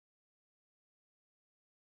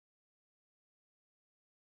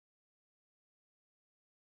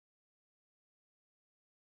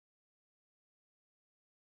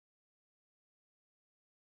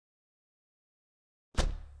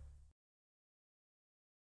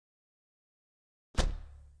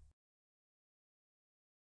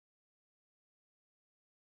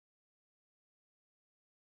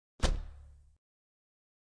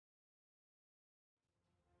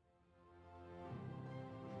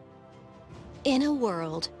In a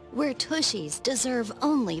world where tushies deserve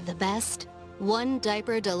only the best, one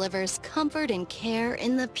diaper delivers comfort and care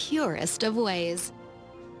in the purest of ways.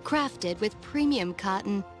 Crafted with premium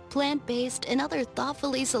cotton, plant-based, and other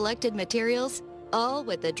thoughtfully selected materials, all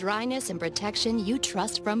with the dryness and protection you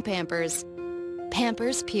trust from Pampers.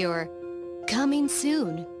 Pampers Pure. Coming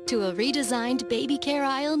soon to a redesigned baby care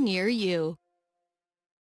aisle near you.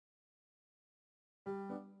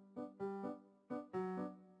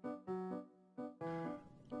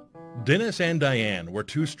 Dennis and Diane were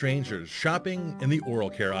two strangers shopping in the oral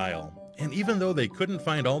care aisle. And even though they couldn't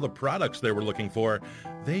find all the products they were looking for,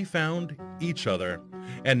 they found each other.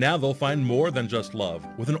 And now they'll find more than just love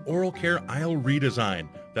with an oral care aisle redesign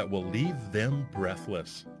that will leave them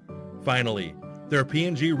breathless. Finally, their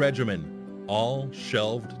P&G regimen, all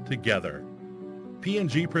shelved together.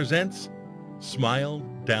 P&G presents Smile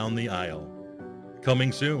Down the Aisle.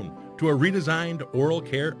 Coming soon to a redesigned oral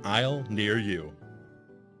care aisle near you.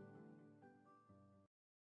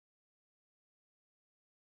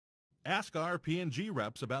 Ask our P&G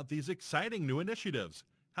reps about these exciting new initiatives,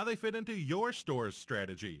 how they fit into your store's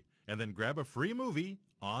strategy, and then grab a free movie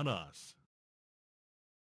on us.